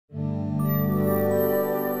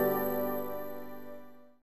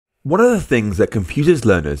One of the things that confuses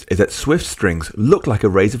learners is that Swift strings look like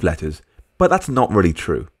arrays of letters, but that's not really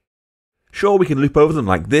true. Sure, we can loop over them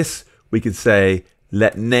like this. We could say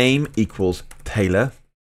let name equals Taylor,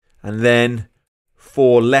 and then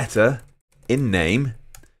for letter in name,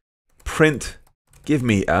 print give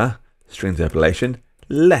me a string interpolation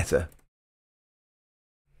letter.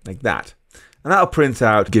 Like that. And that'll print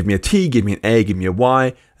out give me a T, give me an A, give me a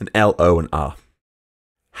Y, an L, O, and R.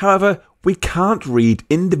 However, we can't read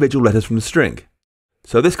individual letters from the string.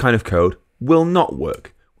 So this kind of code will not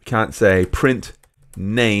work. We can't say print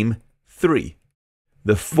name 3,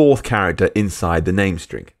 the fourth character inside the name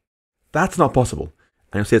string. That's not possible.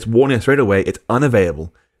 And you'll see it's warning us straight away it's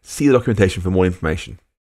unavailable. See the documentation for more information.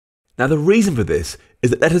 Now the reason for this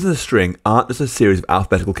is that letters in a string aren't just a series of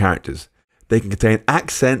alphabetical characters. They can contain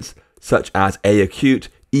accents such as A acute,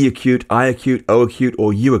 E acute, I acute, O acute,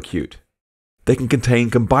 or U acute. They can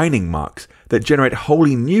contain combining marks that generate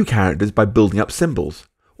wholly new characters by building up symbols,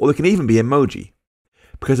 or they can even be emoji.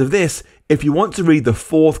 Because of this, if you want to read the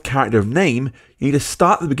fourth character of name, you need to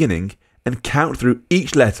start at the beginning and count through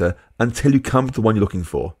each letter until you come to the one you're looking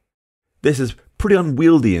for. This is pretty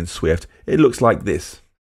unwieldy in Swift. It looks like this.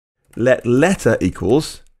 Let letter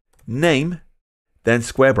equals name, then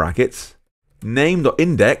square brackets,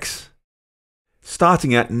 name.index,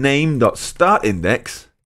 starting at name.startIndex,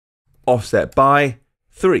 offset by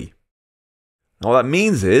 3. Now what that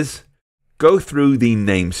means is, go through the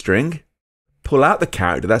name string, pull out the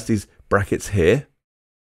character, that's these brackets here.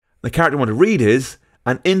 The character you want to read is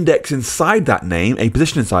an index inside that name, a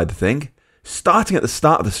position inside the thing, starting at the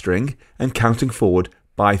start of the string and counting forward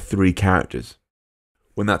by 3 characters.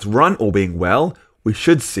 When that's run, all being well, we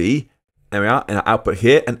should see, there we are, in our output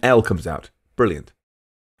here, an L comes out. Brilliant.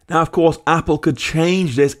 Now, of course, Apple could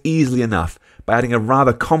change this easily enough by adding a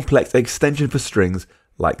rather complex extension for strings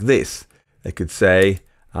like this. They could say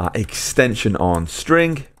extension on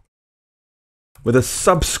string with a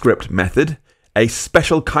subscript method, a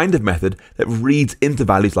special kind of method that reads into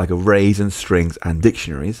values like arrays and strings and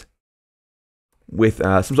dictionaries, with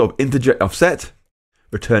some sort of integer offset,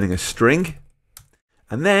 returning a string,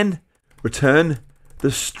 and then return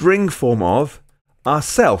the string form of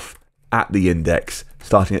ourself at the index,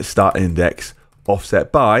 starting at start index,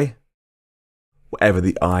 offset by whatever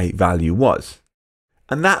the I value was.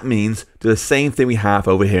 And that means do the same thing we have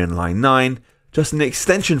over here in line 9, just in the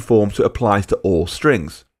extension form so it applies to all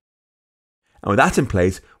strings. And with that in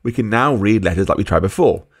place, we can now read letters like we tried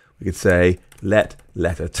before. We could say let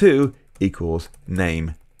letter 2 equals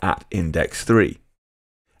name at index 3.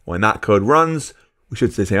 When that code runs, we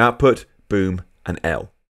should see the same output, boom, and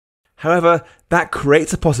L. However, that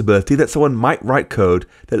creates a possibility that someone might write code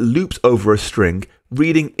that loops over a string,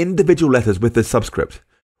 reading individual letters with the subscript,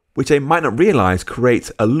 which they might not realize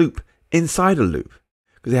creates a loop inside a loop.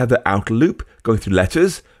 Because they have the outer loop going through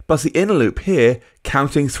letters, plus the inner loop here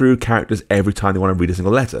counting through characters every time they want to read a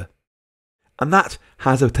single letter. And that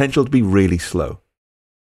has the potential to be really slow.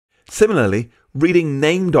 Similarly, reading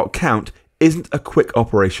name.count isn't a quick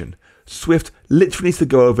operation. Swift literally needs to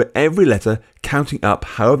go over every letter, counting up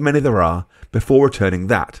however many there are, before returning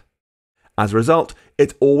that. As a result,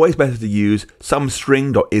 it's always better to use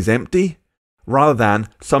SomeString.isEmpty rather than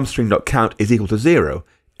SomeString.count is equal to 0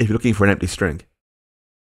 if you're looking for an empty string.